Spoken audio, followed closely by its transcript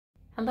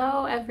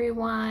Hello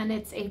everyone,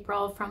 it's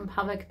April from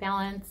Pelvic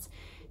Balance.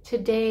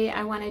 Today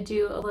I want to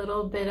do a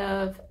little bit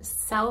of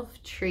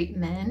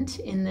self-treatment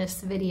in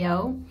this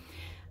video.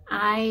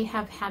 I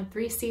have had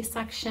 3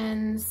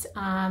 C-sections.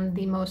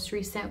 The most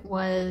recent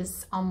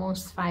was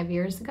almost 5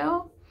 years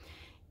ago.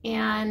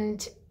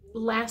 And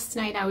last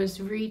night I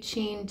was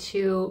reaching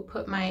to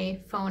put my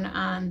phone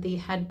on the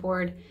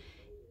headboard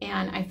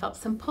and I felt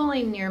some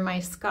pulling near my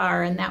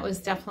scar, and that was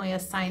definitely a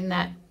sign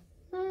that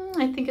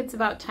I think it's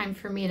about time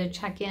for me to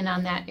check in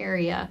on that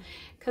area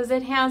because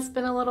it has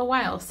been a little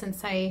while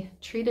since I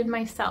treated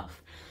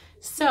myself.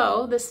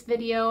 So this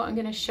video, I'm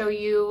going to show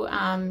you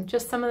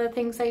just some of the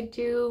things I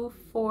do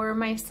for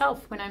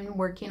myself when I'm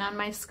working on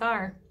my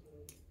scar.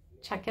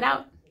 Check it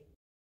out.